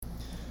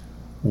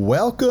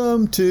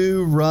Welcome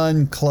to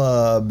Run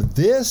Club.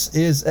 This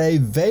is a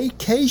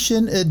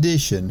vacation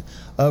edition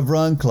of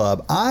Run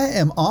Club. I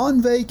am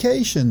on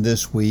vacation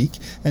this week,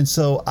 and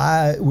so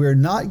we're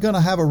not going to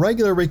have a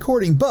regular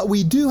recording, but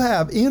we do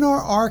have in our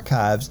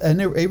archives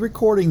a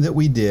recording that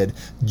we did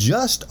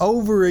just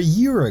over a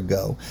year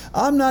ago.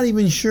 I'm not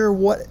even sure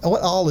what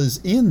all is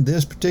in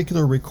this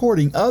particular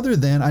recording, other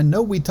than I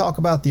know we talk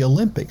about the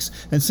Olympics.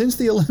 And since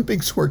the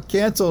Olympics were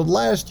canceled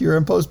last year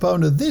and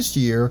postponed to this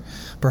year,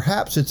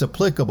 perhaps it's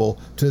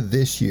applicable to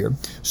this year.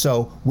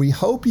 So we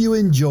hope you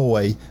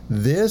enjoy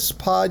this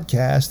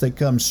podcast that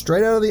comes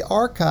straight out of the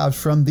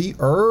archives from the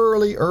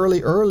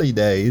early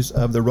days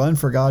of the Run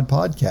for God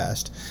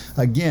podcast.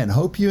 Again,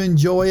 hope you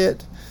enjoy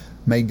it.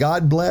 May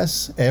God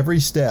bless every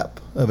step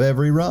of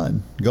every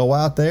run. Go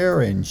out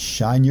there and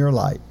shine your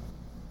light.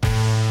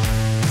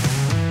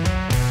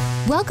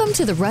 Welcome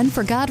to the Run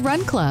for God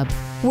Run Club,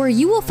 where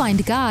you will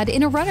find God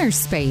in a runner's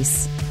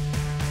space.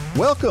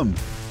 Welcome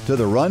to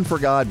the Run for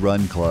God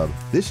Run Club.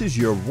 This is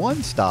your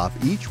one stop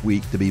each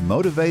week to be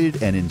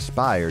motivated and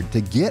inspired to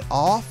get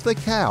off the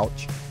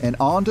couch and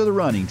onto the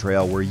running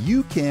trail, where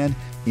you can,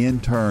 in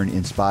turn,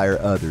 inspire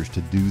others to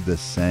do the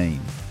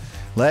same.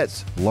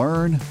 Let's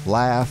learn,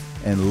 laugh,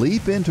 and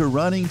leap into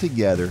running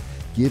together,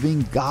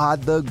 giving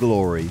God the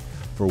glory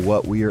for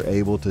what we are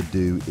able to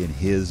do in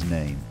His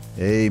name.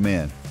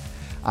 Amen.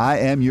 I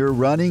am your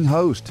running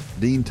host,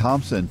 Dean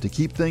Thompson. To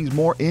keep things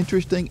more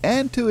interesting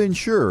and to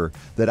ensure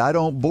that I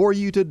don't bore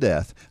you to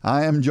death,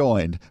 I am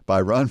joined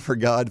by Run for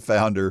God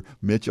founder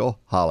Mitchell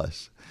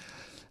Hollis.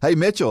 Hey,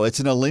 Mitchell,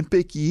 it's an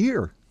Olympic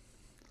year.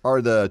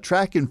 Are the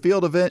track and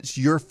field events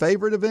your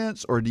favorite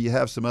events, or do you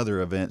have some other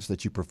events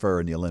that you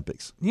prefer in the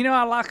Olympics? You know,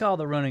 I like all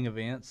the running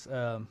events.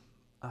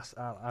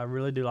 I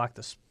really do like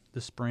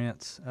the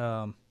sprints.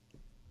 I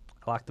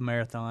like the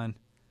marathon.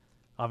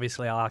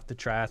 Obviously, I like the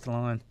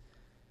triathlon.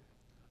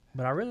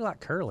 But I really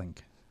like curling.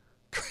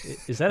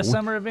 Is that a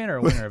summer event or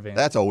a winter event?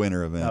 That's a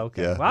winter event.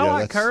 Okay. Yeah, well,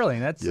 I like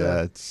curling. It's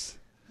a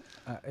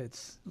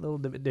little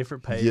bit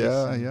different pace.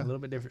 Yeah. A little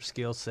bit different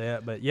skill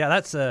set. But yeah,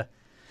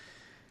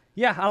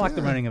 I like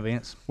the running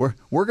events.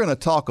 We're going to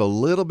talk a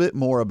little bit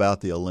more about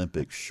the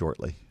Olympics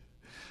shortly.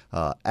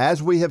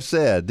 As we have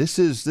said, this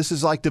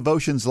is like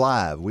Devotions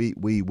Live.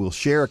 We will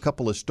share a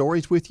couple of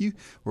stories with you.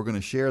 We're going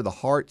to share the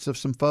hearts of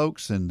some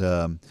folks,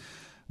 and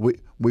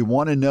we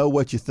want to know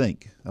what you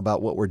think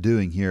about what we're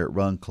doing here at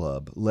Run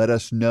Club. Let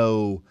us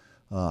know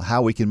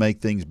how we can make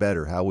things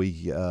better, how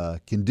we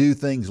can do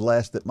things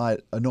less that might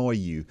annoy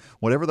you,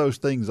 whatever those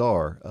things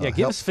are.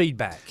 Give us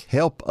feedback.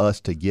 Help us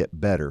to get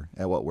better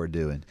at what we're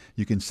doing.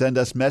 You can send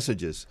us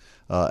messages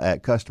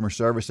at customer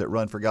service at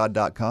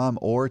runforgod.com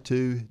or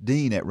to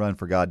Dean at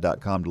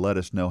runforgod.com to let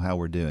us know how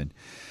we're doing.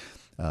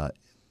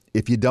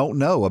 If you don't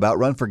know about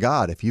Run for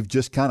God, if you've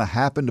just kind of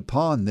happened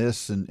upon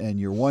this and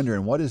you're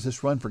wondering, what is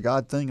this Run for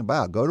God thing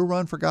about? Go to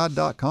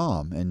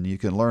runforgod.com and you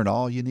can learn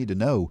all you need to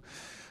know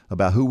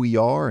about who we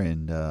are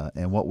and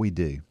what we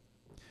do.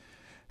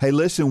 Hey,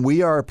 listen,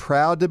 we are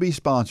proud to be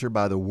sponsored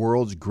by the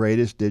world's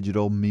greatest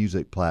digital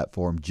music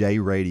platform, J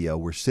Radio.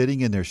 We're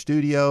sitting in their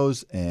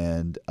studios,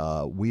 and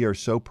we are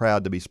so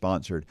proud to be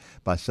sponsored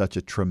by such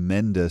a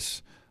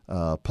tremendous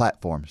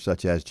platform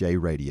such as J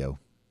Radio.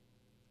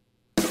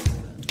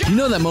 You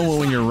know that moment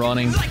when you're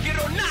running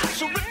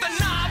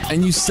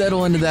and you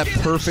settle into that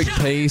perfect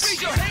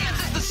pace,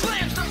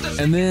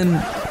 and then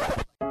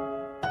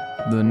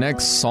the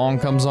next song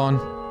comes on?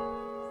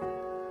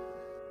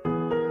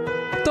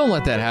 Don't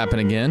let that happen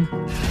again.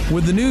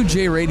 With the new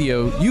J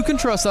Radio, you can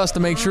trust us to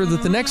make sure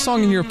that the next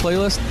song in your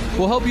playlist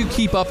will help you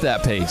keep up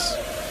that pace.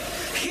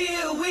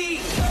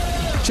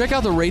 Check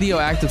out the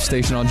Radioactive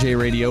station on J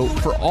Radio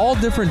for all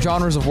different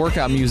genres of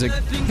workout music,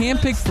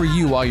 handpicked for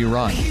you while you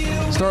run.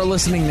 Start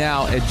listening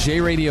now at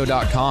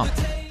jradio.com.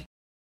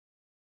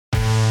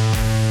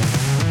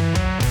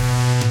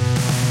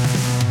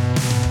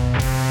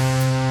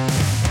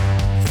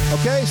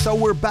 Okay, so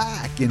we're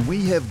back, and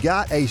we have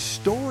got a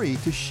story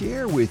to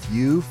share with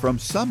you from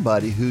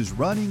somebody whose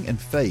running and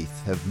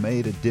faith have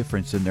made a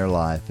difference in their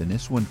life. And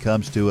this one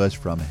comes to us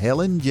from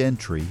Helen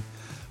Gentry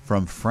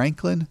from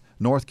Franklin,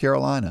 North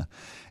Carolina.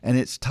 And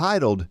it's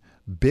titled,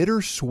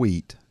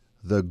 Bittersweet,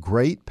 The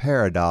Great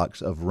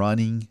Paradox of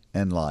Running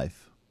and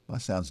Life.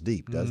 That sounds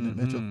deep, doesn't it,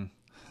 Mitchell?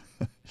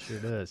 Sure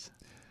does.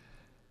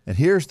 And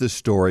here's the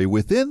story.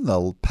 Within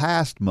the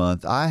past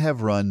month, I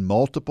have run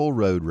multiple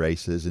road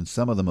races in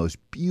some of the most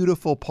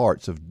beautiful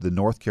parts of the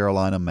North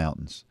Carolina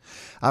mountains.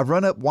 I've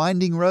run up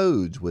winding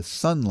roads with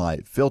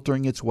sunlight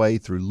filtering its way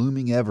through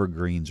looming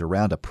evergreens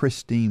around a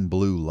pristine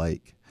blue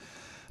lake.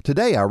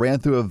 Today, I ran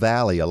through a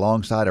valley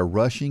alongside a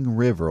rushing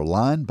river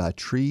lined by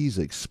trees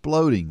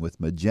exploding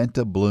with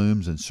magenta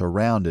blooms and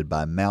surrounded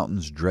by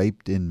mountains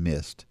draped in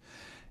mist.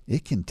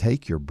 It can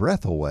take your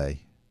breath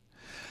away.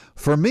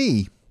 For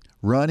me,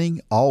 running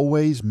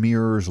always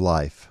mirrors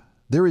life.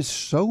 There is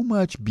so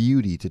much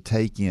beauty to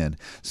take in,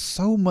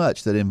 so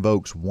much that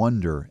invokes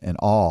wonder and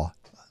awe.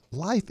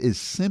 Life is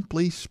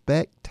simply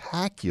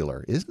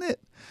spectacular, isn't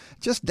it?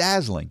 just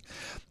dazzling.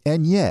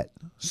 And yet,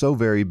 so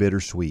very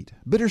bittersweet.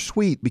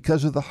 Bittersweet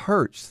because of the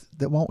hurts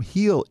that won't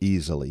heal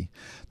easily,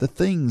 the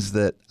things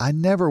that I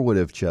never would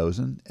have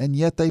chosen, and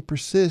yet they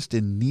persist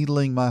in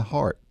needling my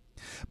heart.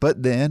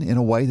 But then, in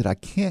a way that I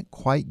can't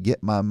quite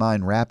get my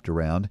mind wrapped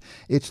around,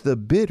 it's the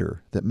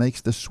bitter that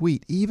makes the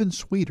sweet even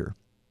sweeter.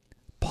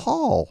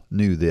 Paul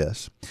knew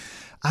this.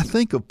 I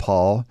think of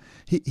Paul.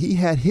 He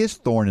had his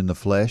thorn in the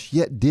flesh,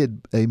 yet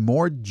did a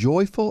more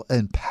joyful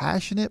and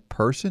passionate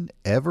person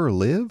ever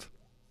live?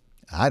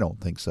 I don't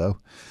think so.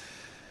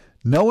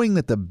 Knowing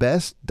that the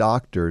best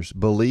doctors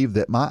believe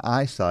that my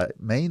eyesight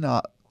may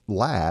not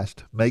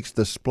last makes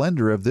the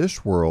splendor of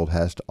this world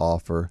has to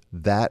offer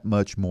that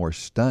much more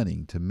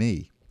stunning to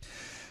me.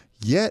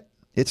 Yet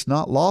it's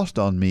not lost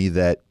on me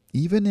that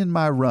even in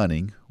my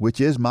running, which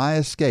is my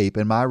escape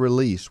and my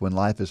release when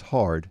life is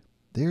hard,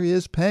 there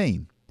is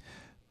pain.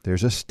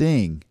 There's a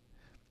sting.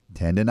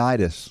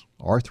 Tendinitis,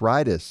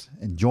 arthritis,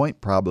 and joint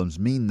problems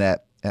mean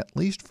that, at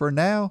least for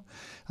now,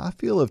 I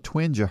feel a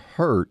twinge of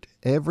hurt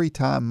every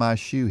time my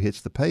shoe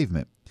hits the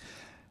pavement.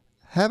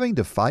 Having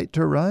to fight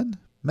to run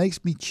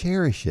makes me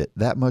cherish it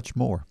that much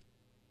more.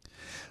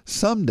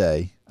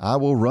 Someday, I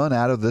will run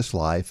out of this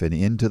life and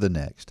into the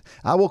next.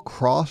 I will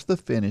cross the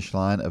finish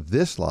line of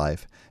this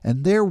life,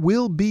 and there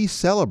will be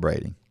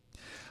celebrating.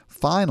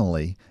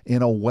 Finally,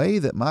 in a way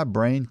that my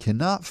brain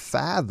cannot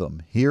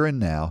fathom here and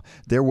now,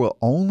 there will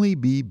only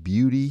be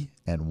beauty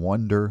and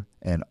wonder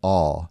and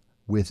awe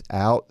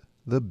without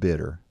the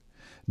bitter.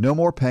 No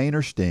more pain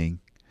or sting.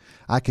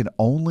 I can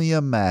only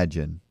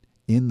imagine.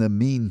 In the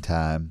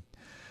meantime,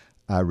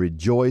 I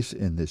rejoice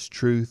in this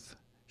truth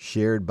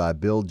shared by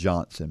Bill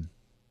Johnson.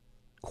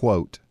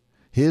 Quote,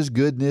 His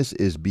goodness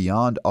is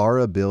beyond our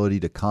ability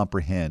to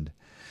comprehend,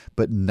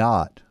 but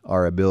not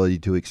our ability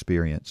to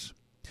experience.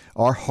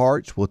 Our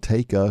hearts will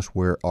take us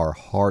where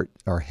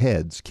our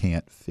heads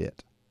can't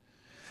fit.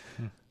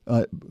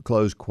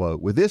 Close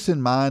quote. With this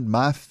in mind,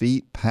 my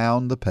feet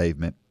pound the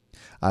pavement.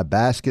 I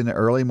bask in the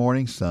early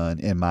morning sun,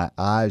 and my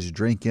eyes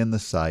drink in the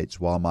sights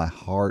while my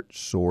heart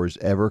soars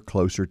ever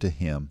closer to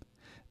Him.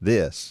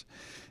 This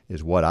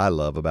is what I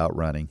love about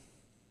running.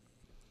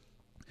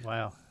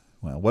 Wow.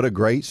 Well, what a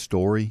great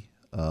story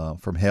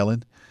from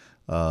Helen,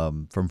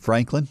 from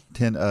Franklin,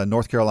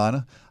 North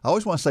Carolina. I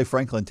always want to say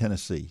Franklin,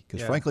 Tennessee,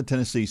 because Franklin,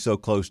 Tennessee is so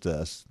close to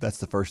us. That's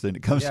the first thing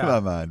that comes to my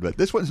mind. But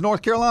this one's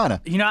North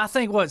Carolina. You know, I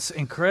think what's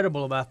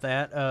incredible about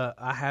that,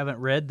 I haven't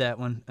read that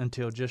one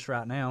until just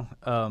right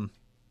now.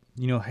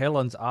 You know,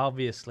 Helen's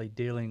obviously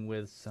dealing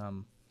with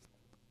some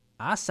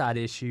eyesight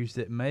issues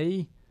that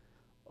may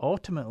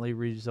ultimately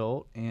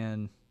result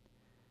in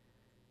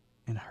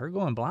her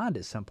going blind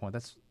at some point.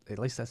 At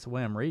least that's the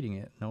way I'm reading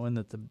it, knowing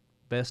that the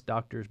best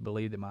doctors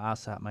believe that my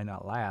eyesight may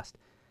not last.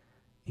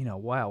 You know,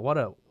 wow,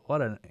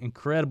 what an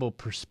incredible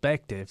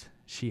perspective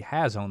she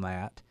has on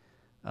that.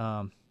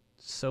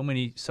 So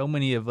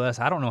many of us,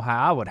 I don't know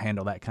how I would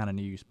handle that kind of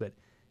news, but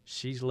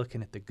she's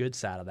looking at the good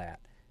side of that.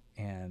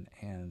 And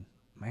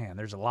man,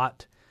 there's a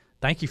lot.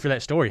 Thank you for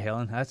that story,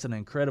 Helen. That's an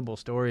incredible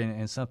story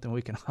and something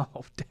we can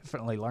all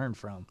definitely learn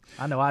from.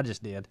 I know I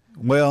just did.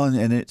 Well,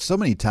 and it's so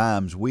many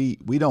times we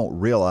don't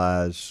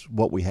realize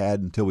what we had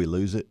until we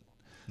lose it.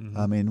 Mm-hmm.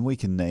 I mean, we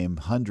can name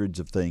hundreds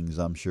of things,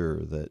 I'm sure,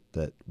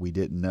 that we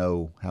didn't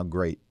know how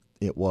great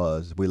it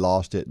was. We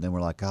lost it, and then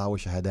we're like, I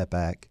wish I had that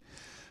back.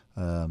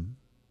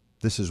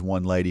 This is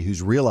one lady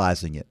who's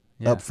realizing it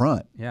up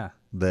front. Yeah.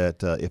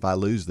 That if I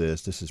lose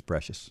this is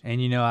precious.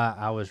 And you know,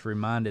 I was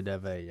reminded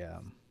of a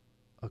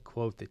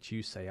quote that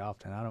you say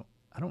often.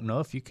 I don't know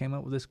if you came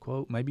up with this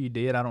quote. Maybe you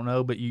did. I don't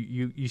know. But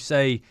you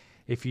say,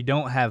 if you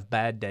don't have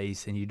bad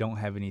days, then you don't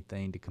have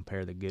anything to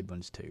compare the good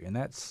ones to. And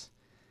that's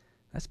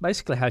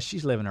basically how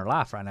she's living her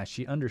life right now.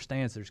 She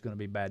understands there's going to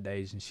be bad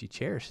days, and she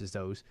cherishes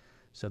those,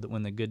 so that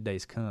when the good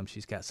days come,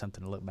 she's got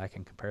something to look back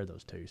and compare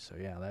those to. So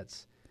yeah,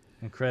 that's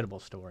incredible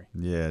story.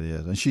 Yeah, it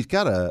is. And she's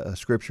got a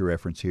scripture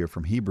reference here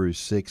from Hebrews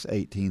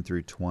 6:18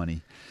 through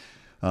 20.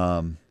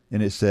 And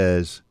it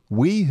says,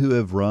 We who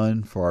have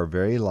run for our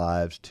very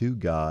lives to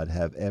God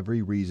have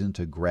every reason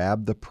to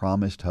grab the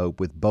promised hope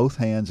with both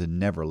hands and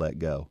never let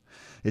go.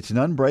 It's an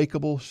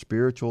unbreakable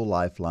spiritual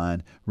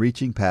lifeline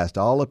reaching past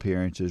all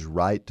appearances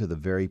right to the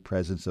very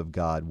presence of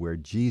God, where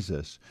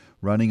Jesus,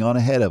 running on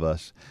ahead of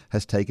us,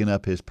 has taken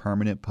up his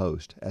permanent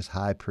post as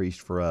high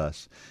priest for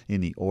us in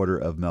the order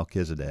of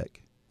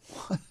Melchizedek.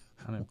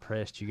 I'm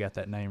impressed you got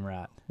that name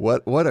right.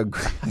 What a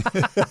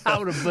I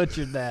would have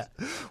butchered that.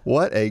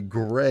 What a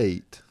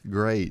great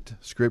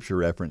scripture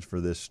reference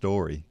for this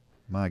story.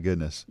 My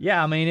goodness.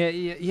 Yeah, I mean,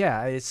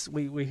 it's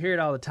we hear it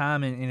all the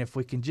time, and if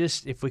we can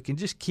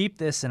just keep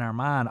this in our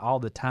mind all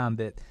the time,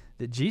 that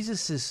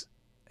Jesus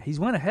he's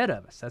went ahead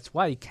of us. That's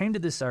why he came to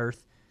this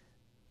earth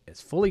as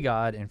fully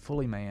God and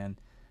fully man,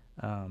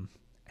 and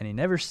he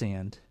never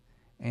sinned,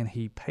 and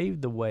he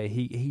paved the way.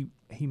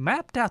 He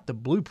mapped out the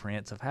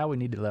blueprints of how we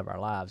need to live our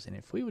lives, and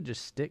if we would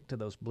just stick to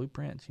those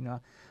blueprints, you know,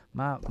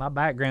 my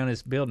background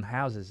is building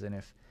houses, and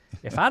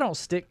if I don't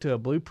stick to a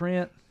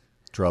blueprint,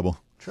 trouble.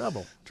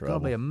 Trouble. It's going to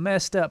be a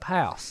messed up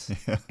house.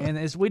 And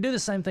as we do the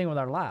same thing with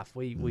our life,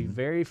 we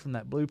vary from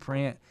that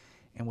blueprint,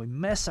 and we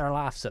mess our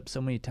lives up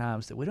so many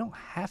times that we don't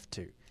have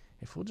to.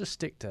 If we'll just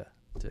stick to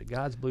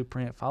God's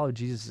blueprint, follow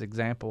Jesus'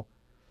 example,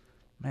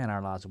 man,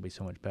 our lives will be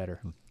so much better.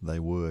 They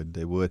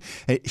would.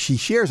 Hey, she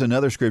shares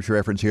another scripture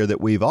reference here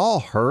that we've all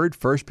heard,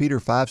 1 Peter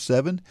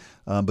 5:7,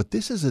 but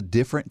this is a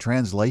different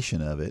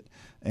translation of it.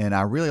 And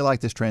I really like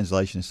this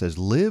translation. It says,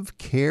 live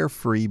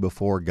carefree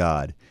before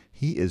God.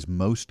 He is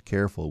most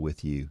careful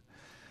with you.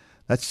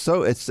 That's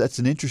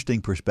an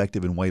interesting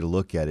perspective and way to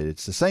look at it.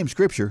 It's the same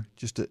scripture,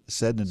 just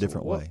said in a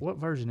different way. What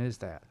version is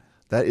that?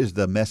 That is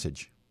the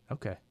Message.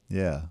 Okay.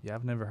 Yeah. Yeah,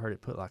 I've never heard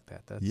it put like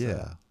that. That's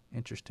an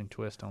interesting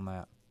twist on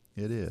that.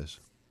 It is.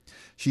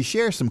 She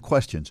shares some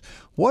questions.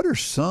 What are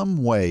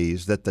some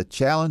ways that the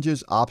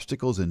challenges,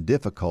 obstacles, and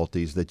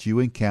difficulties that you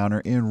encounter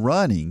in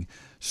running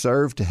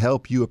serve to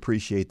help you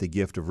appreciate the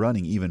gift of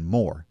running even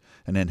more?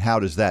 And then how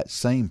does that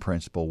same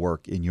principle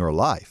work in your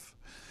life?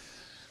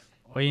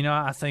 Well,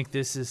 I think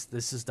this is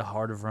the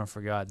heart of Run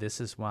for God. This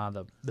is why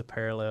the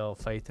parallel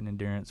faith and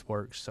endurance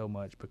works so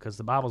much, because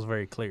the Bible's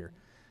very clear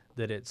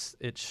that it's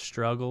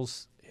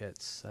struggles.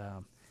 It's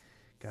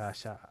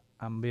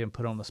I'm being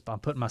put on the spot. I'm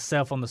putting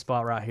myself on the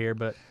spot right here,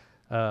 but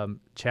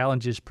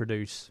challenges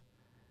produce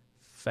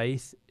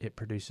faith. It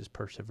produces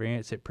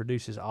perseverance. It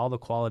produces all the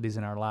qualities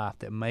in our life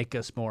that make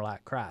us more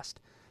like Christ.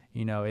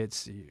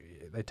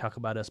 They talk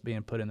about us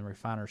being put in the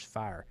refiner's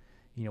fire.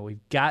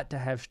 We've got to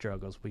have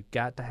struggles. We've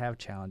got to have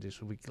challenges.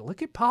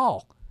 Look at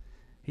Paul.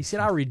 He said,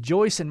 I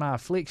rejoice in my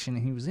affliction,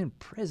 and he was in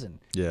prison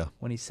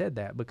when he said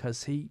that,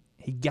 because he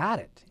got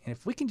it. And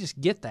if we can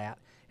just get that,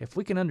 if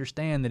we can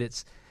understand that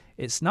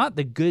it's not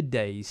the good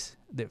days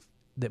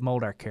that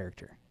mold our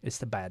character, it's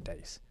the bad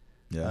days.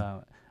 Yeah.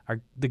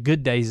 The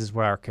good days is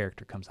where our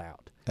character comes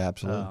out.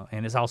 Absolutely.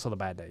 And it's also the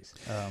bad days.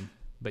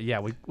 But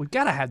yeah, we've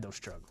got to have those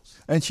struggles.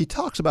 And she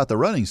talks about the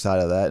running side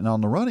of that. And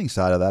on the running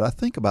side of that, I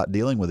think about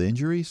dealing with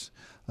injuries.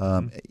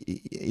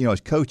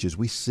 As coaches,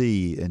 we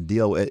see and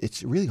deal.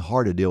 It's really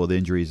hard to deal with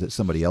injuries that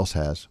somebody else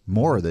has,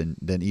 more than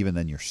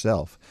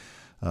yourself.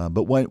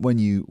 But when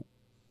you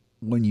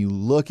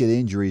look at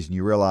injuries and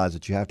you realize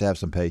that you have to have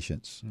some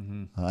patience,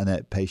 and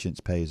that patience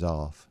pays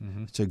off,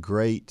 it's a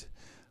great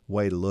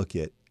way to look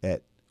at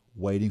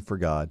waiting for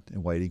God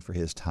and waiting for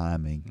His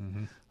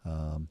timing.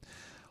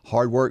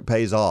 Hard work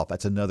pays off.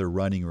 That's another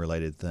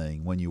running-related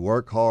thing. When you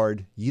work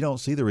hard, you don't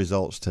see the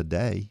results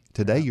today.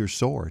 Today you're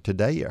sore.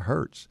 Today it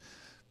hurts.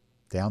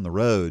 Down the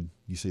road,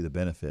 you see the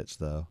benefits,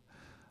 though.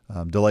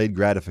 Delayed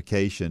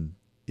gratification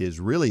is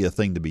really a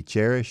thing to be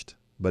cherished,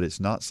 but it's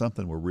not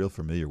something we're real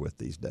familiar with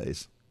these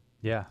days.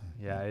 Yeah,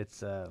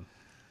 it's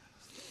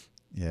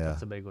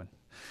that's a big one.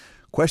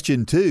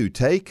 Question 2,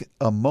 take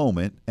a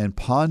moment and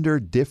ponder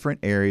different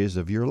areas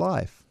of your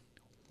life.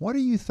 What are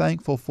you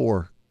thankful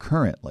for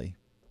currently?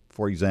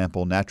 For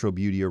example, natural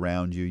beauty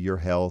around you, your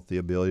health, the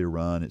ability to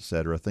run,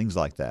 etc., things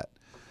like that.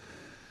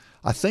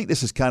 I think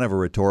this is kind of a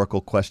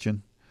rhetorical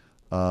question.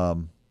 I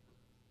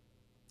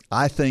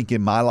think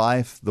in my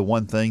life, the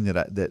one thing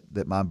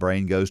that my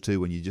brain goes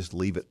to when you just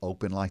leave it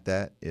open like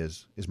that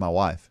is my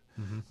wife.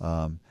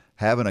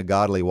 Having a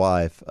godly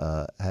wife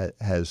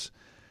has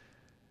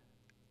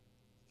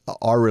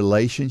our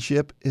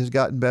relationship has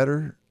gotten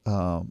better,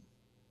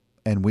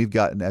 and we've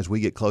gotten, as we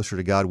get closer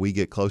to God, we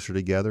get closer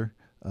together.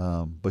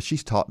 But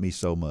she's taught me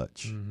so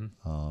much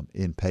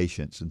in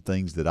patience and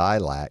things that I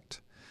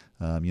lacked.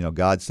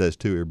 God says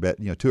two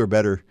are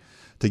better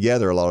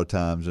together a lot of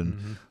times,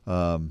 and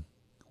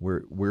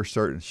we're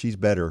certain she's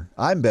better.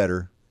 I'm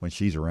better when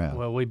she's around.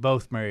 Well, we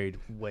both married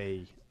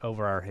way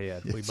over our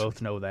head. We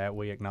both know that.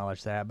 We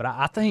acknowledge that. But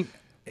I think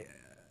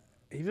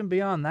even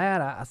beyond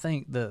that, I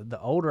think the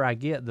older I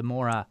get,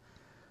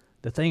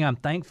 the thing I'm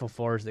thankful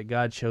for is that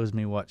God shows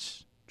me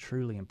what's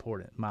truly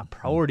important. My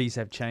priorities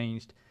have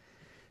changed.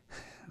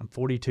 I'm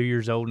 42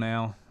 years old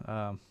now.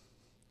 I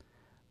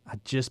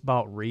just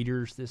bought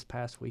readers this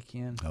past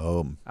weekend.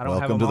 Oh, I don't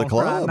welcome have them to the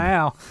club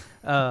right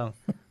now.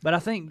 But I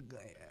think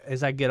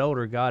as I get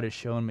older, God has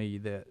shown me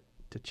that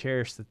to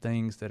cherish the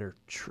things that are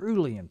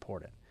truly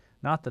important,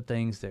 not the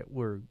things that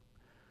we're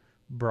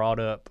brought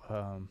up,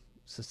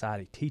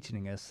 society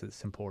teaching us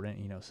that's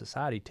important.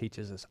 Society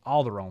teaches us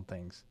all the wrong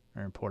things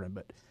are important,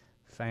 but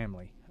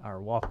family,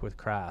 our walk with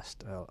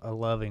Christ, a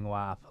loving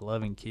wife,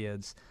 loving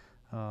kids,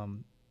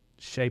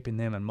 shaping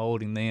them and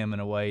molding them in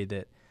a way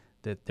that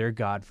they're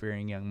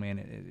God-fearing young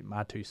men,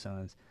 my two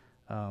sons.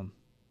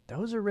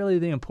 Those are really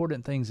the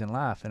important things in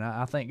life, and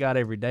I thank God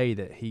every day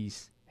that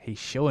He's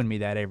showing me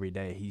that every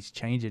day. He's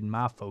changing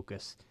my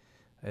focus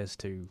as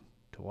to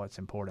what's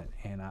important,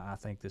 and I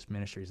think this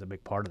ministry is a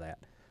big part of that.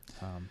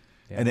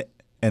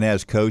 And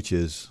as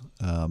coaches,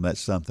 that's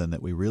something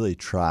that we really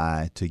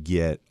try to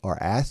get our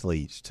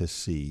athletes to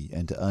see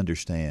and to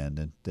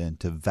understand and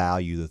to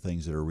value the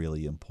things that are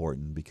really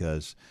important,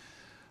 because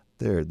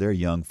they're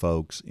young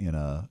folks in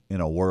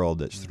a world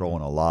that's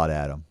throwing a lot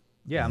at them.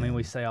 Yeah, I mean,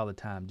 we say all the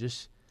time,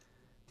 just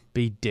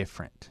be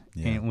different.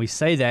 Yeah. And we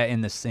say that in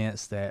the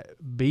sense that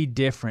be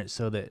different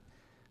so that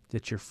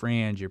your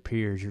friends, your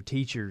peers, your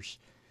teachers,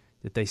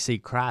 that they see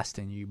Christ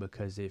in you,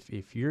 because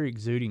if you're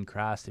exuding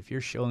Christ, if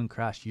you're showing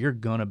Christ, you're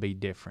going to be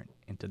different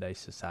in today's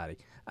society.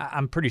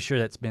 I'm pretty sure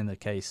that's been the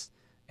case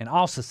in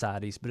all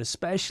societies, but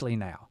especially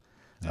now.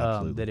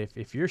 That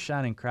if you're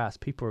shining Christ,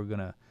 people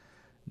are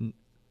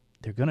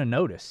they're gonna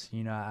notice.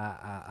 You know,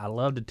 I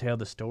love to tell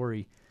the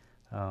story.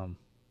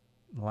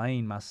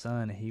 Lane, my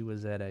son, he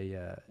was at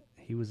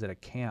a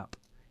camp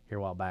here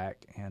a while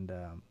back, and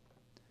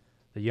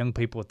the young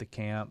people at the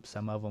camp,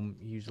 some of them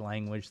use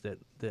language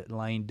that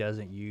Lane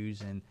doesn't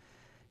use, and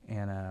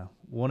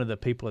one of the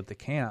people at the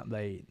camp,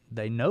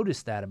 they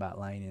noticed that about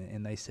Lane,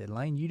 and they said,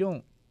 Lane, you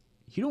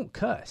don't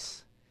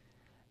cuss.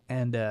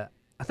 And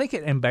I think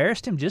it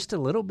embarrassed him just a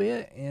little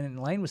bit, and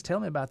Lane was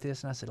telling me about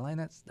this, and I said, Lane,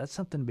 that's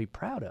something to be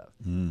proud of.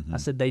 I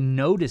said, they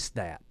noticed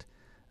that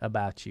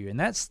about you, and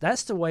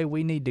that's the way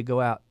we need to go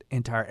out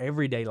into our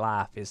everyday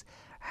life, is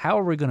how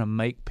are we going to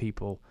make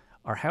people,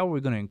 or how are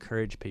we going to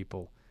encourage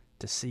people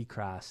to see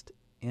Christ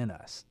in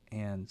us?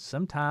 And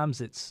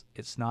sometimes it's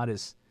not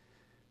as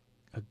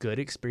a good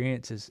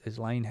experience as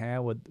Lane had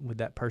with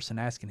that person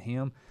asking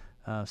him.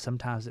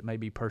 Sometimes it may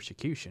be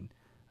persecution.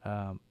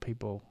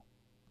 People,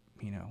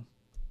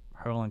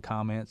 hurling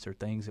comments or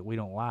things that we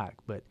don't like,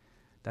 but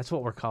that's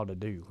what we're called to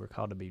do. We're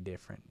called to be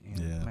different.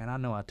 And man, I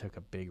know I took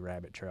a big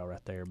rabbit trail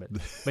right there,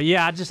 but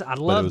yeah, I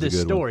love this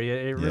story.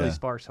 It really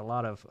sparks a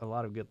lot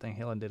of good things.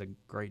 Helen did a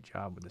great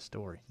job with the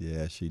story.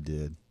 Yeah, she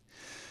did.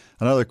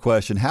 Another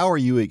question: how are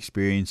you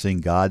experiencing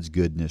God's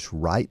goodness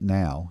right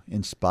now,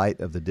 in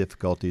spite of the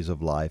difficulties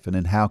of life? And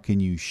then how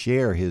can you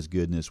share His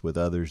goodness with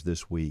others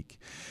this week?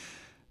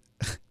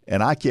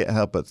 And I can't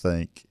help but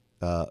think,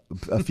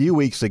 a few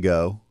weeks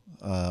ago,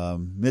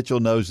 Mitchell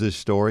knows this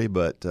story,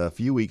 but a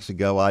few weeks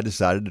ago I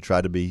decided to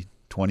try to be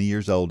 20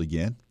 years old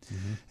again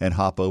and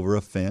hop over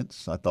a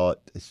fence. I thought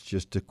it's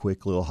just a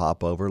quick little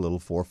hop over, a little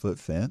 4-foot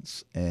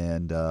fence,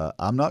 and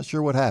I'm not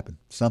sure what happened.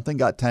 Something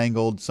got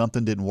tangled,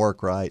 something didn't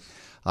work right.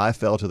 I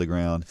fell to the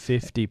ground.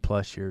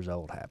 50-plus years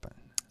old happened.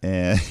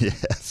 And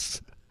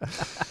yes.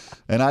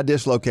 And I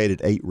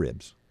dislocated 8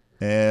 ribs.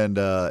 And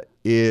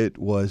it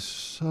was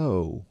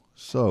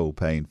so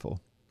painful.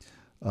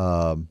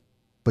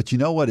 But you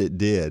know what it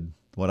did?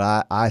 What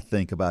I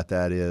think about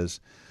that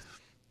is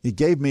it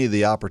gave me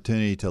the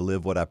opportunity to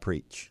live what I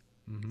preach.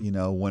 You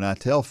know, when I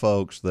tell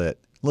folks that,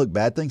 look,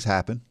 bad things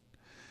happen,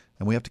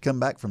 and we have to come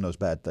back from those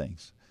bad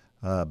things.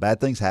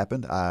 Bad things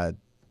happened.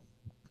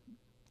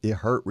 It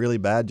hurt really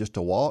bad just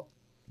to walk,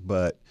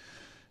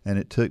 and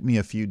it took me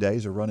a few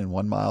days of running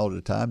 1 mile at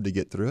a time to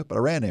get through it, but I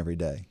ran every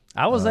day.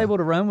 I was able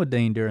to run with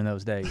Dean during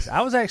those days.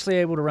 I was actually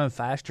able to run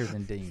faster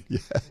than Dean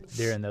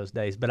during those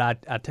days. But I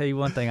tell you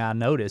one thing I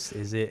noticed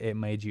is it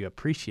made you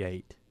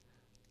appreciate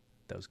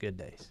those good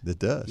days. It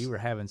does. You were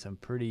having some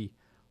pretty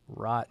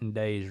rotten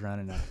days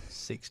running a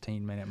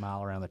 16-minute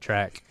mile around the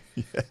track.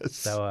 Yes.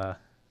 So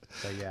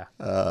yeah.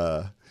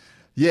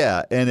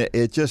 Yeah, and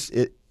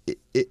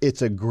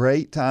it's a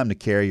great time to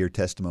carry your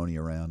testimony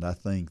around. I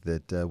think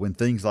that when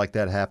things like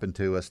that happen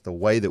to us, the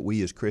way that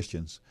we as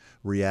Christians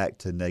react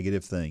to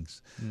negative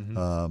things.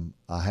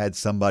 I had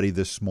somebody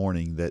this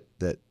morning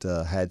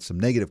that had some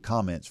negative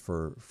comments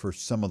for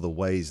some of the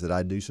ways that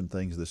I do some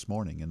things this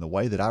morning, and the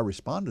way that I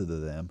responded to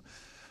them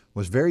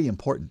was very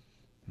important.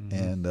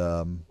 And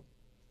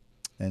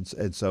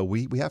so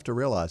we have to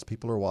realize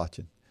people are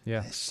watching.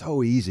 Yeah, it's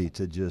so easy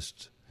to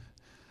just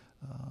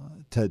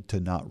to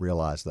not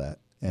realize that.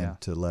 And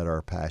to let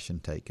our passion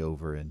take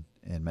over and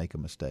make a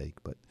mistake.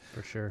 But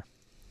for sure.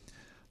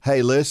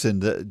 Hey,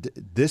 listen,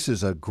 this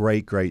is a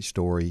great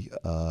story.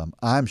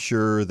 I'm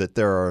sure that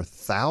there are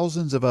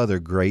thousands of other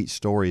great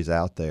stories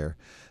out there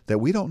that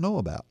we don't know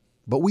about,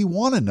 but we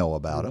want to know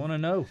about them. We want to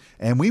know.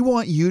 And we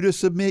want you to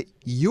submit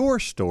your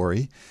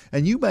story.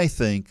 And you may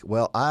think,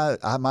 well,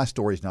 my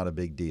story's not a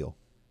big deal,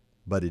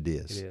 but it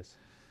is. It is.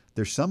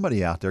 There's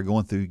somebody out there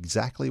going through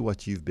exactly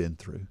what you've been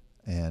through.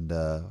 And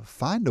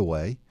find a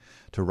way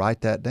to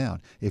write that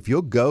down. If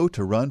you'll go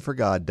to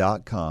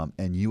runforgod.com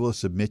and you will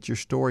submit your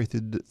story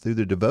through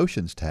the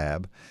devotions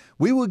tab,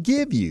 we will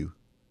give you,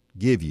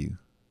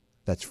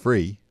 that's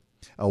free,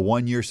 a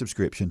 1-year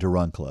subscription to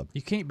Run Club.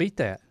 You can't beat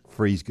that.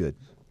 Free's good.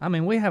 I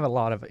mean, we have a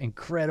lot of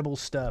incredible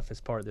stuff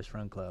as part of this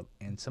Run Club,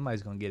 and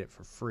somebody's going to get it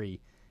for free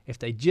if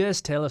they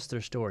just tell us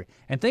their story.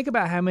 And think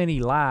about how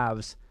many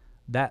lives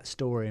that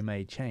story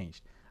may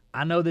change.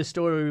 I know this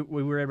story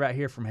we read right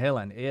here from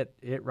Helen. It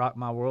rocked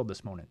my world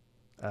this morning.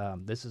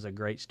 This is a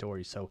great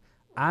story. So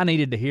I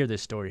needed to hear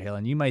this story,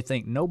 Helen. You may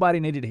think nobody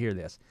needed to hear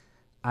this.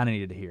 I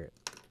needed to hear it.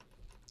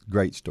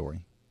 Great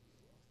story.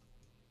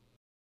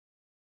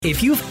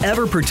 If you've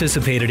ever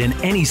participated in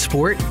any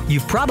sport,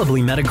 you've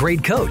probably met a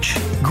great coach.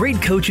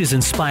 Great coaches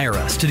inspire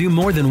us to do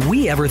more than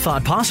we ever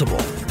thought possible.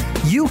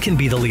 You can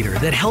be the leader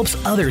that helps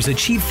others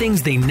achieve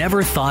things they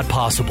never thought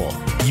possible.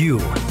 You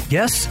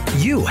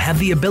have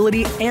the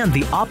ability and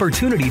the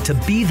opportunity to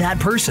be that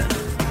person.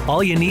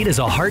 All you need is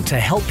a heart to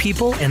help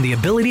people and the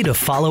ability to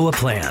follow a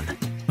plan.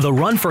 The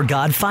Run for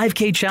God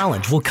 5K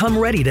Challenge will come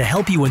ready to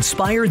help you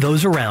inspire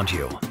those around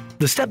you.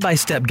 The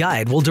step-by-step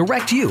guide will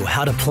direct you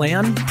how to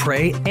plan,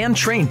 pray, and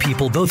train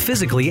people both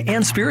physically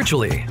and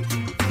spiritually.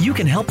 You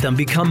can help them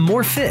become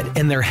more fit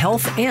in their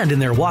health and in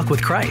their walk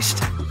with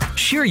Christ.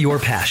 Share your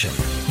passion.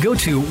 Go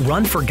to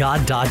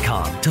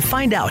runforgod.com to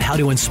find out how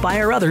to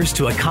inspire others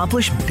to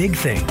accomplish big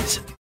things.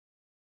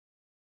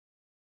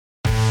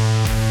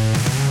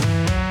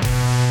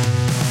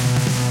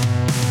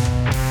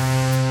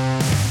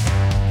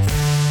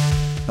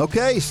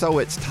 Okay, so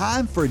it's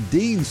time for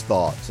Dean's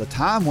Thoughts, a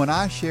time when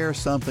I share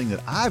something that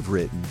I've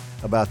written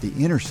about the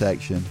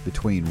intersection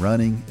between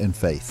running and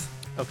faith.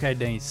 Okay,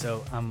 Dean,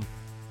 so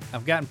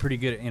I've gotten pretty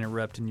good at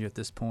interrupting you at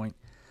this point.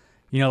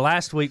 You know,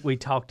 last week we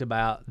talked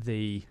about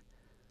the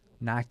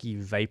Nike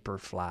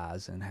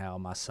Vaporflies and how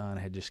my son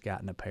had just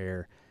gotten a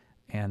pair.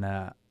 And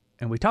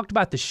we talked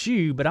about the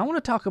shoe, but I want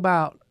to talk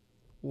about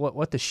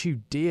what the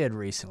shoe did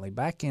recently.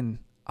 Back in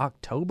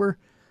October,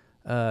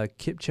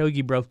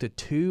 Kipchoge broke the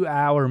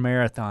 2-hour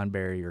marathon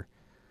barrier,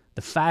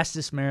 the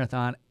fastest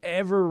marathon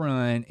ever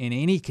run in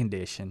any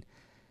condition,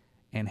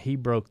 and he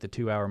broke the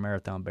 2-hour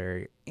marathon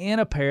barrier in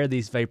a pair of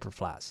these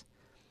Vaporflies.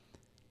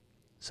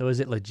 So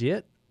is it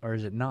legit or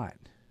is it not?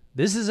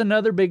 This is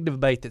another big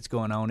debate that's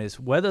going on, is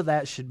whether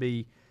that should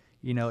be,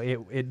 you know,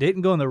 it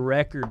didn't go in the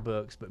record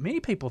books, but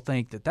many people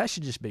think that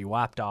should just be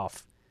wiped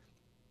off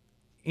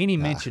any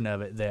mention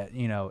of it, that,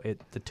 you know,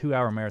 the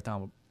 2-hour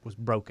marathon was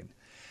broken.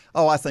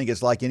 Oh, I think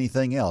it's like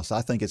anything else.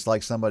 I think it's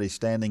like somebody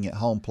standing at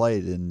home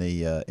plate in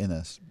a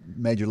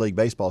Major League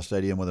Baseball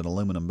stadium with an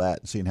aluminum bat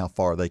and seeing how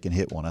far they can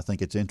hit one. I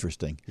think it's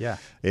interesting. Yeah.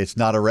 It's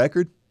not a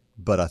record,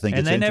 but I think it's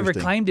interesting. And they never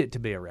claimed it to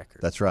be a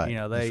record. That's right. You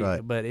know, That's right.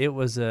 But it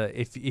was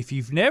if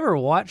you've never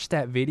watched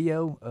that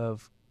video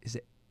of, is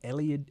it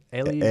Eliud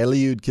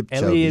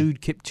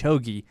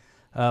Kipchoge,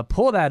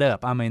 pull that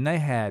up. I mean, they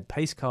had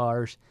pace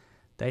cars,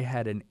 they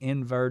had an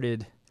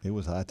inverted. It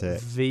was high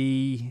tech.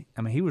 V.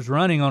 I mean, he was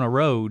running on a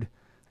road,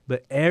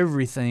 but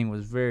everything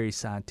was very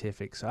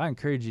scientific. So I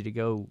encourage you to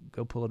go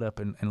pull it up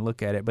and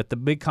look at it. But the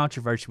big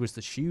controversy was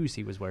the shoes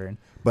he was wearing.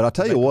 But I'll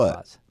tell you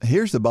what,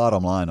 here's the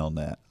bottom line on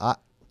that.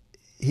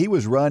 He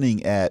was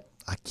running at,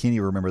 I can't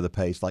even remember the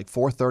pace, like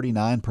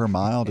 4:39 per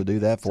mile to do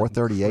that,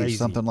 4:38,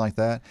 something like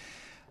that.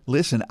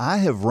 Listen, I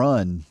have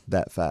run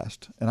that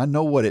fast, and I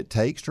know what it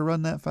takes to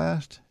run that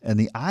fast. And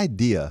the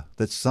idea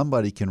that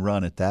somebody can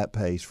run at that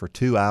pace for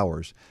 2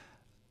 hours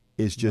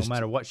is just, no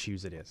matter what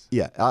shoes it is.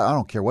 Yeah, I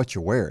don't care what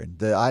you're wearing.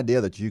 The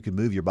idea that you can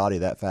move your body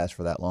that fast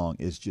for that long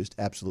is just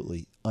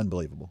absolutely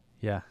unbelievable.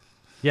 Yeah.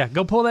 Yeah,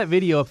 go pull that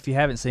video up if you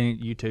haven't seen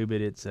it. YouTube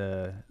it. It's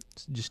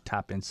just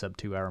type in sub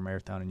 2 hour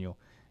marathon and you'll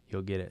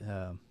get it.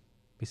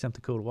 Be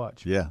something cool to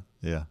watch. Yeah.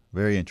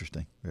 Very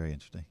interesting. Very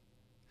interesting.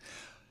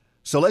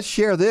 So let's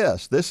share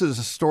this. This is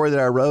a story that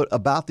I wrote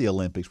about the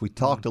Olympics. We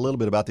talked a little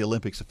bit about the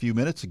Olympics a few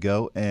minutes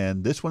ago,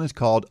 and this one is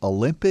called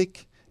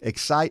Olympic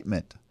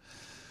Excitement.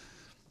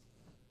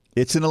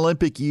 It's an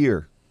Olympic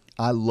year.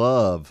 I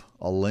love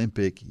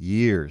Olympic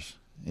years.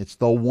 It's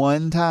the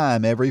one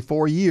time every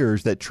 4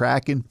 years that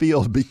track and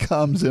field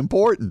becomes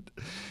important,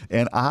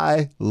 and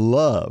I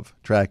love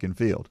track and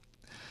field.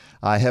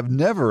 I have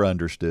never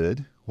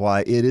understood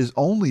why it is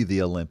only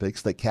the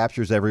Olympics that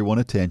captures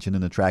everyone's attention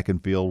in the track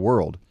and field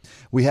world.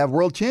 We have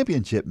world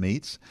championship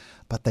meets,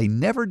 but they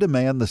never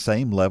demand the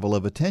same level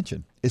of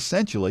attention.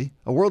 Essentially,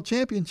 a world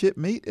championship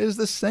meet is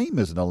the same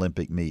as an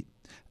Olympic meet,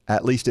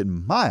 at least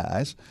in my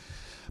eyes.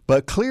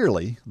 But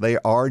clearly, they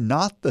are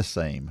not the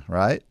same,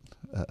 right?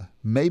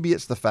 Maybe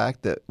it's the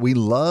fact that we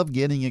love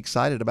getting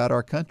excited about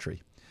our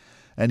country.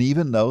 And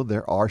even though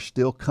there are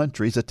still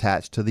countries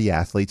attached to the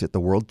athletes at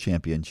the World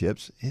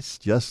Championships, it's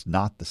just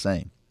not the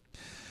same.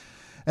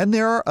 And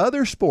there are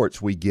other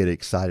sports we get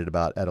excited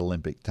about at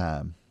Olympic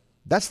time.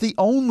 That's the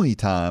only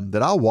time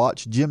that I'll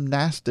watch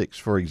gymnastics,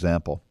 for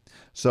example.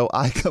 So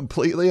I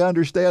completely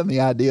understand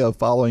the idea of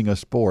following a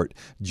sport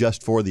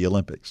just for the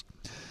Olympics.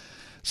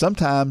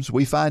 Sometimes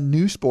we find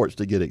new sports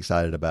to get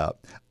excited about.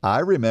 I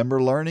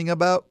remember learning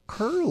about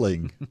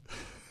curling.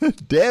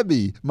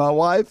 Debbie, my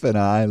wife, and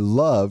I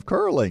love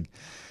curling.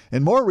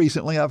 And more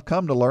recently, I've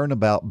come to learn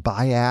about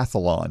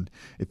biathlon.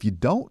 If you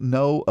don't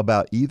know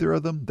about either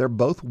of them, they're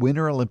both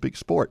Winter Olympic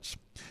sports.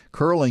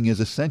 Curling is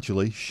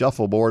essentially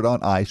shuffleboard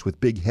on ice with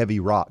big,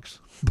 heavy rocks,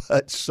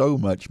 but so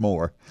much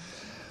more.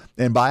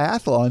 And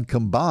biathlon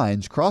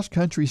combines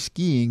cross-country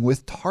skiing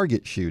with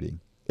target shooting.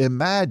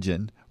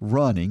 Imagine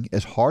running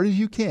as hard as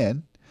you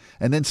can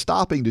and then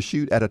stopping to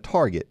shoot at a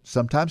target,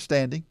 sometimes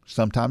standing,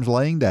 sometimes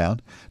laying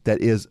down,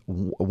 that is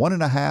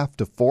 1.5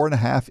 to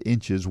 4.5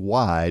 inches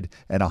wide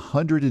and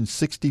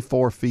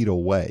 164 feet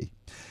away.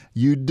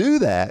 You do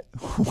that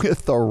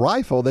with the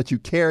rifle that you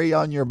carry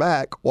on your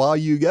back while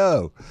you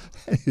go.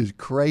 It is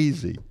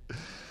crazy.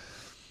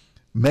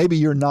 Maybe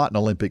you're not an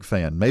Olympic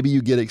fan. Maybe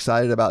you get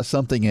excited about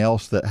something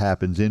else that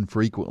happens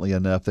infrequently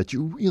enough that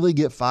you really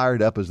get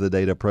fired up as the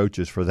date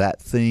approaches for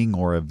that thing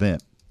or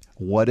event.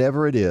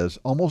 Whatever it is,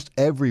 almost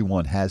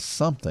everyone has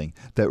something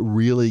that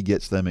really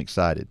gets them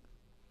excited.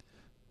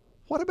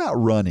 What about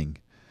running?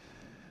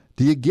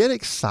 Do you get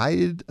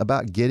excited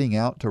about getting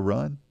out to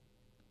run?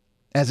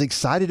 As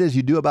excited as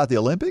you do about the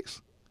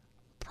Olympics?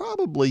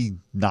 probably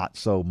not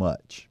so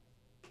much.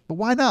 But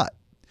why not?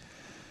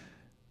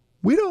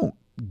 We don't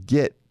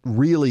get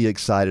really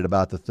excited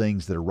about the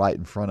things that are right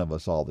in front of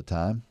us all the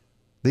time.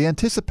 The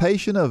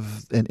anticipation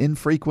of an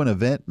infrequent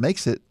event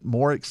makes it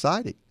more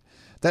exciting.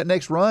 That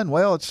next run,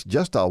 well, it's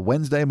just a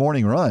Wednesday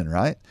morning run,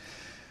 right?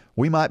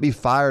 We might be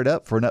fired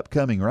up for an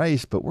upcoming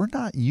race, but we're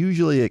not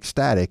usually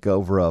ecstatic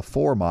over a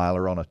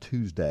 4-miler on a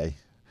Tuesday.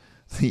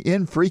 The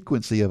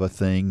infrequency of a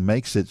thing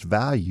makes its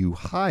value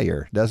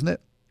higher, doesn't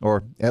it?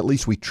 Or at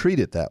least we treat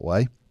it that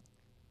way.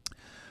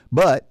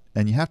 But,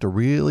 and you have to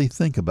really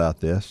think about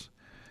this,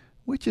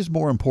 which is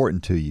more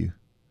important to you,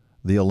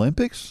 the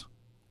Olympics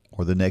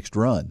or the next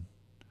run?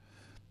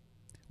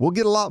 We'll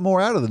get a lot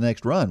more out of the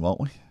next run, won't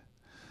we?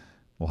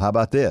 Well, how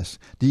about this?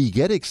 Do you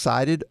get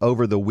excited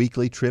over the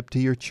weekly trip to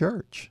your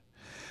church?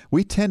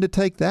 We tend to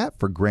take that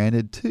for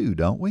granted too,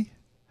 don't we?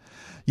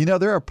 You know,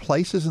 there are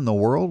places in the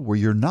world where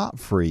you're not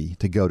free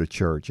to go to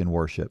church and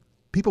worship.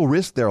 People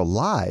risk their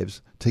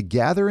lives to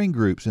gather in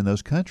groups in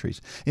those countries.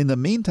 In the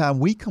meantime,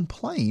 we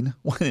complain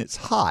when it's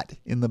hot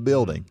in the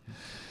building.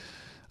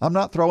 I'm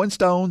not throwing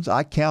stones.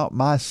 I count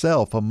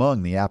myself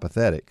among the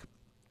apathetic.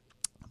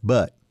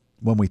 But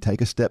when we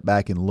take a step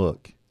back and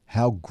look,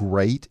 how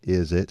great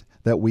is it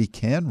that we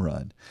can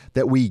run,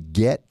 that we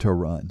get to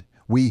run,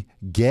 we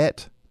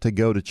get to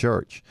go to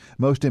church.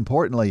 Most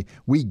importantly,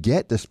 we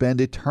get to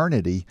spend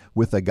eternity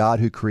with the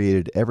God who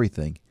created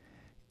everything,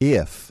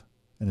 if,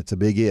 and it's a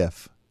big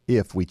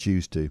if we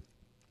choose to.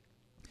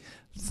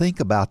 Think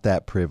about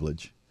that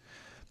privilege.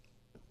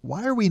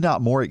 Why are we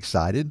not more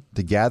excited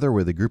to gather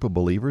with a group of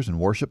believers and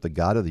worship the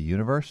God of the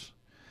universe?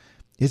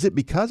 Is it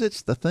because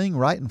it's the thing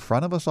right in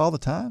front of us all the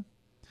time?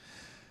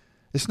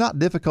 It's not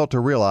difficult to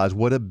realize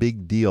what a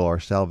big deal our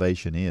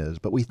salvation is,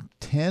 but we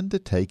tend to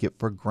take it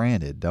for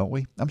granted, don't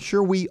we? I'm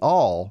sure we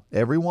all,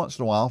 every once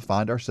in a while,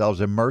 find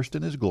ourselves immersed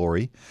in His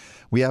glory.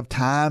 We have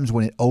times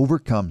when it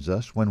overcomes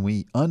us, when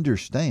we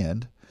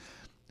understand.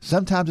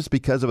 Sometimes it's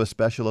because of a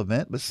special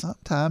event, but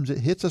sometimes it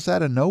hits us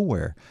out of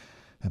nowhere.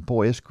 And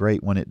boy, it's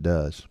great when it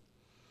does.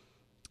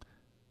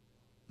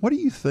 What do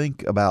you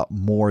think about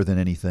more than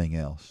anything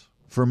else?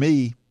 For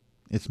me,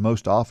 it's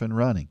most often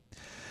running.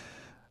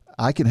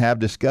 I can have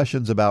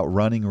discussions about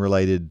anything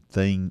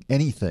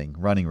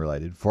running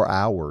related, for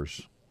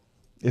hours,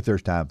 if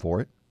there's time for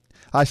it.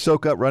 I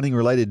soak up running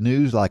related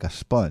news like a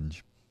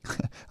sponge.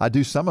 I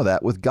do some of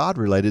that with God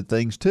related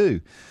things too.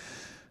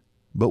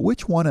 But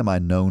which one am I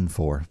known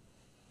for?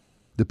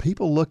 Do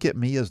people look at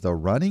me as the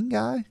running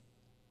guy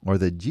or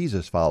the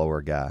Jesus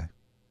follower guy?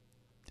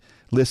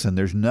 Listen,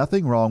 there's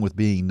nothing wrong with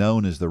being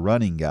known as the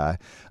running guy.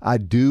 I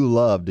do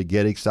love to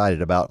get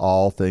excited about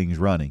all things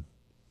running.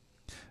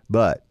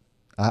 But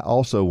I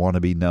also want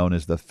to be known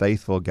as the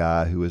faithful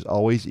guy who is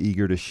always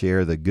eager to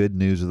share the good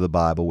news of the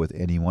Bible with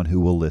anyone who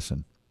will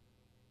listen.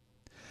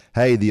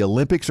 Hey, the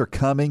Olympics are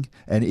coming,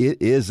 and it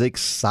is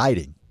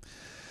exciting.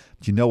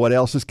 But you know what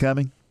else is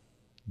coming?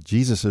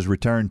 Jesus'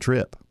 return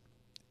trip.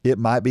 It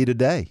might be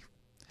today.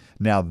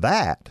 Now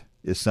that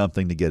is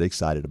something to get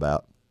excited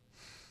about.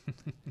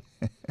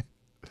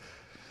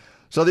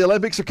 So the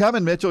Olympics are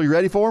coming, Mitchell. You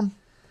ready for them?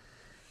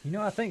 You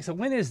know, I think so.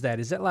 When is that?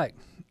 Is that like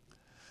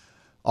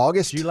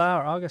August? July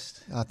or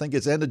August? I think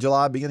it's end of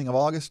July, beginning of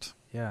August.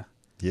 Yeah.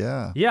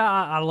 Yeah. Yeah,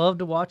 I love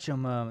to watch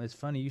them. It's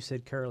funny you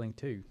said curling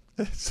too.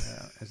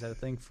 Is that a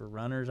thing for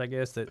runners, I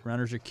guess, that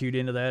runners are cued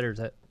into that, or is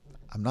that?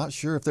 I'm not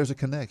sure if there's a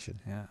connection.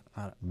 Yeah.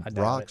 I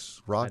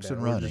Rocks and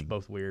We're running. just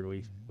both weird.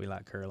 We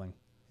like curling.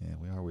 Yeah,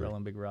 we are weird.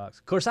 Rolling big rocks.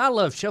 Of course, I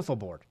love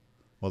shuffleboard.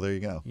 Well, there you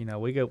go. You know,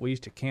 we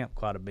used to camp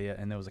quite a bit,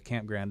 and there was a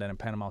campground down in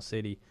Panama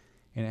City,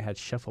 and it had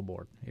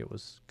shuffleboard. It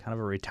was kind of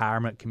a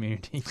retirement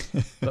community.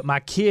 But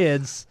my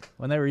kids,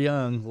 when they were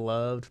young,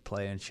 loved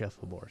playing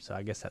shuffleboard. So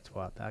I guess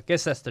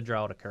that's the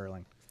draw to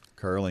curling.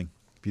 Curling.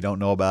 If you don't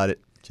know about it,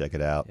 check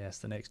it out. Yeah, it's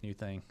the next new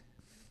thing.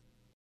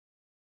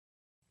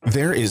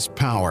 There is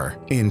power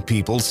in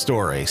people's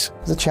stories.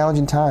 It's a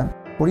challenging time.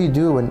 What do you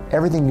do when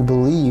everything you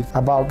believe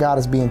about God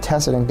is being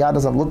tested and God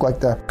doesn't look like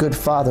the good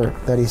father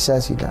that He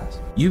says He does?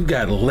 You've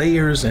got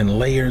layers and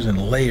layers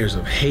and layers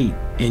of hate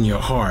in your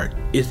heart.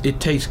 It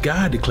takes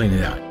God to clean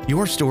it out.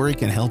 Your story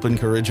can help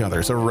encourage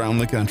others around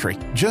the country,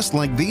 just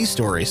like these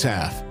stories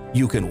have.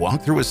 You can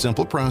walk through a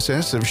simple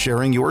process of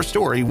sharing your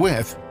story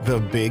with the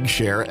Big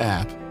Share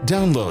app.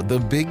 Download the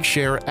Big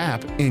Share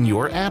app in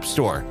your app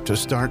store to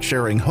start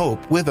sharing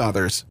hope with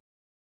others.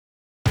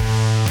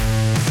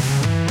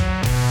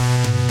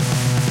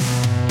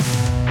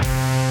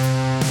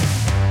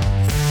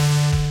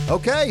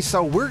 Okay,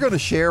 so we're going to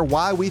share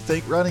why we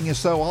think running is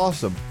so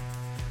awesome.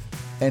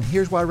 And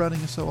here's why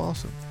running is so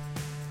awesome.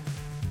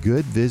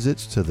 Good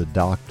visits to the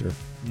doctor.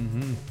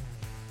 Mm-hmm.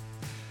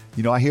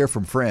 You know, I hear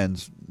from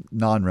friends,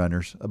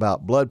 non-runners,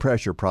 about blood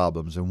pressure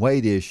problems and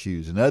weight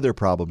issues and other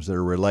problems that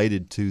are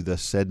related to the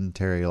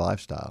sedentary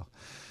lifestyle.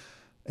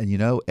 And you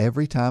know,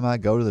 every time I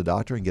go to the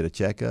doctor and get a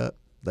checkup,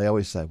 they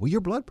always say, well,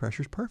 your blood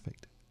pressure's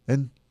perfect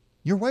and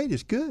your weight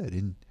is good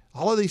and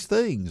all of these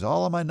things,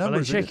 all of my Well,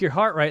 numbers. they check your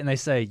heart rate and they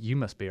say, you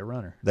must be a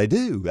runner. They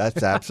do.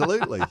 That's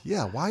absolutely.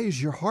 Yeah. Why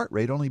is your heart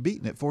rate only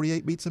beating at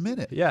 48 beats a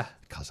minute? Yeah.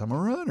 Because I'm a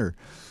runner.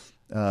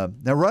 Now,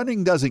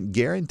 running doesn't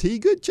guarantee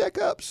good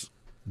checkups,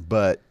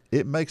 but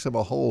it makes them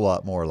a whole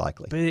lot more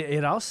likely. But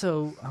it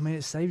also, I mean,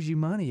 it saves you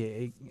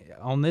money.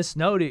 On this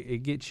note,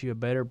 it gets you a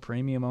better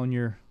premium on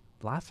your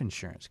life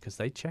insurance because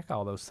they check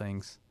all those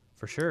things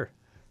for sure.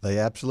 They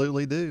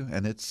absolutely do.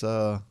 And it's,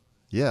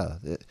 you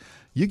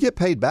get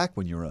paid back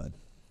when you run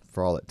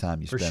for all that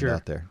time you spend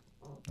out there.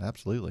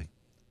 Absolutely.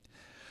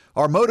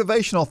 Our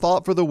motivational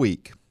thought for the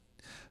week.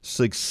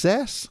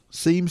 Success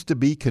seems to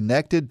be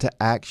connected to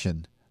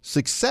action.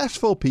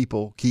 Successful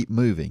people keep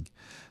moving.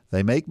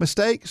 They make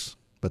mistakes,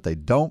 but they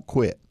don't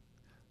quit.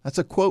 That's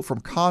a quote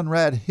from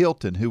Conrad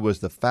Hilton, who was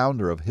the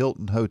founder of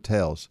Hilton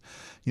Hotels.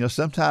 You know,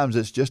 sometimes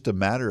it's just a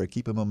matter of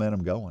keeping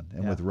momentum going.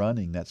 And with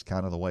running, that's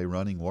kind of the way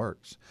running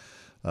works.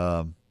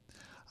 I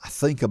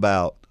think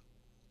about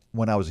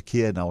when I was a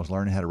kid and I was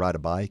learning how to ride a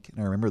bike, and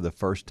I remember the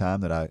first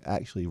time that I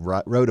actually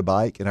rode a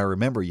bike, and I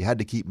remember you had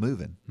to keep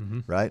moving,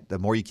 right? The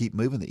more you keep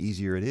moving, the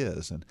easier it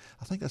is. And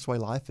I think that's the way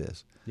life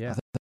is. Yeah. I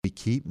think we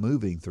keep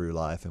moving through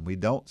life, and we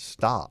don't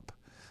stop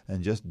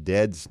and just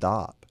dead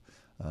stop.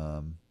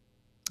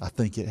 I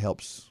think it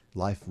helps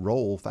life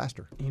roll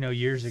faster. You know,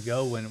 years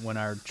ago when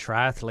our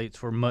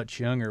triathletes were much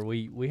younger,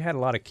 we had a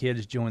lot of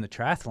kids join the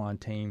triathlon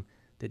team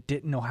that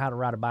didn't know how to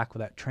ride a bike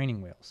without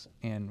training wheels.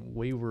 And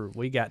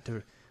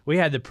we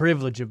had the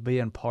privilege of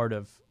being part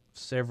of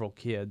several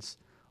kids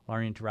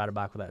learning to ride a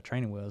bike without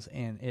training wheels.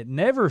 And it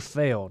never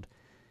failed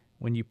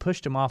when you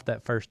pushed them off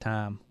that first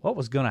time. What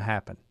was going to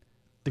happen?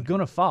 They're going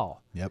to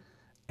fall. Yep.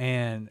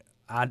 And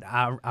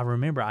I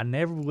remember I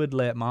never would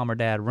let mom or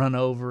dad run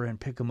over and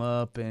pick them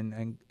up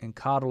and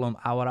coddle them.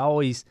 I would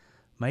always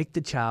make the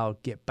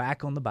child get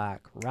back on the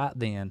bike right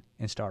then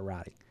and start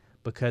riding,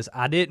 because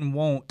I didn't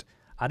want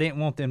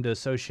them to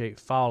associate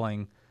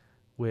falling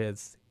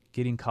with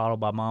getting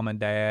coddled by mom and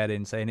dad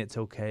and saying it's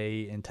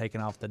okay and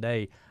taking off the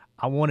day.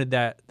 I wanted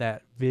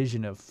that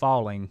vision of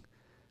falling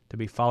to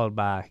be followed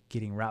by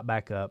getting right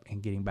back up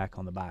and getting back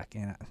on the bike.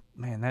 And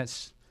man,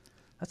 that's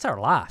our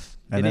life.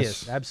 It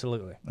is,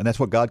 absolutely. And that's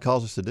what God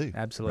calls us to do.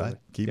 Absolutely. Right?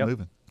 Keep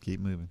moving.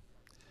 Keep moving.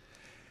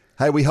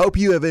 Hey, we hope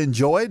you have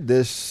enjoyed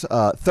this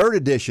third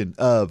edition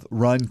of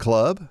Run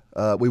Club.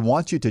 We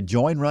want you to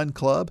join Run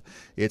Club.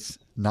 It's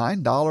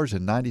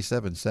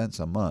 $9.97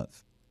 a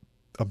month.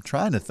 I'm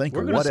trying to think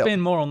We're of going what to else.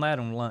 spend more on that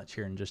on lunch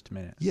here in just a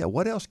minute. Yeah,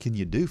 what else can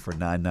you do for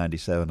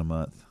 $9.97 a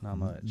month? Not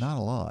much. Not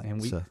a lot.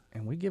 And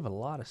we give a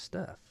lot of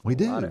stuff. We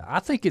do. I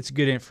think it's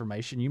good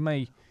information. You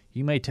may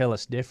tell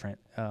us different.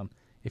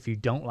 If you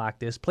don't like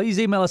this, please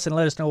email us and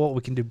let us know what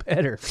we can do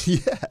better.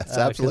 Yes,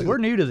 absolutely. Because we're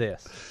new to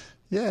this.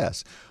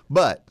 Yes.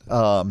 But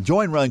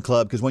join Run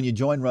Club, because when you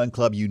join Run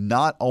Club, you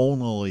not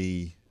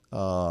only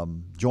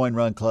join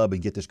Run Club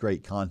and get this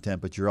great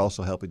content, but you're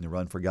also helping the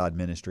Run for God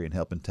ministry and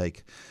helping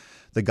take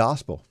the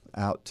gospel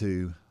out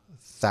to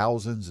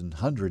thousands and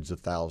hundreds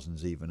of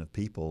thousands even of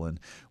people. And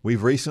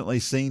we've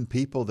recently seen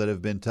people that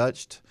have been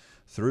touched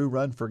through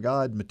Run for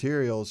God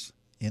materials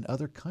in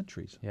other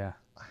countries. Yeah.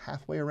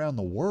 Halfway around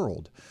the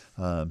world.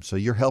 So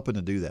you're helping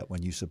to do that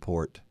when you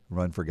support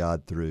Run for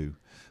God through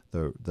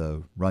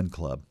the Run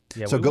Club.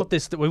 Yeah, so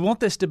we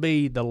want this to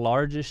be the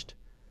largest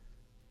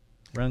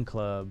run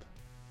club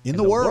in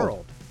the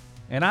world.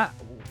 And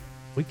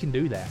we can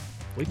do that.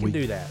 We can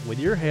do that. With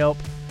your help,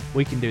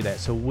 we can do that.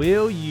 So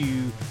will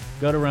you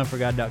go to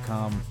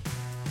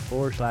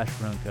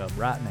runforgod.com/run club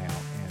right now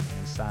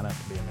and sign up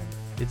to be a member?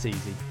 It's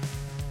easy.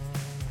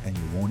 And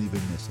you won't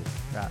even miss it.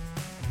 Right.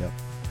 Yep.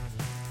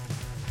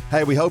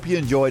 Hey, we hope you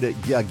enjoyed it.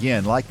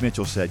 Again, like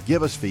Mitchell said,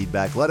 give us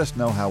feedback. Let us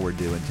know how we're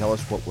doing. Tell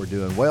us what we're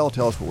doing well.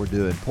 Tell us what we're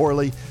doing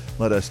poorly.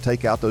 Let us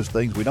take out those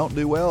things we don't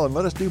do well, and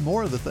let us do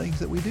more of the things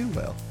that we do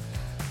well.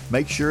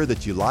 Make sure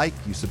that you like,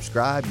 you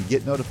subscribe, you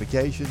get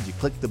notifications, you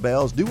click the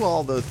bells, do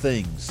all the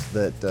things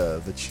that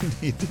you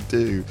need to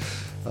do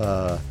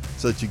so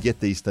that you get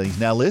these things.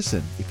 Now,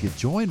 listen, if you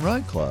join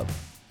Run Club,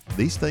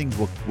 these things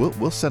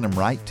we'll send them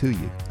right to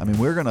you. I mean,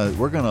 we're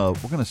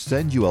gonna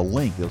send you a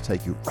link that'll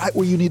take you right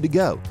where you need to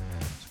go.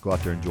 Go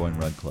out there and join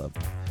Run Club.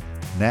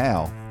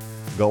 Now,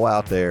 go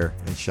out there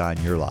and shine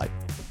your light.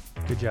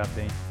 Good job,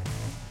 Dean.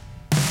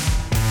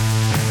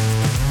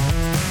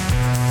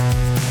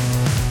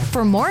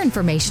 For more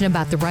information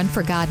about the Run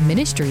for God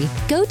ministry,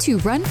 go to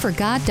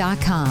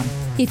runforgod.com.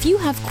 If you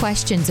have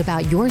questions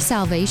about your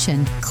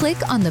salvation, click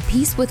on the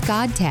Peace with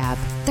God tab.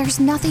 There's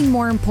nothing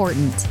more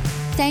important.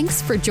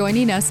 Thanks for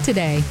joining us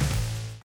today.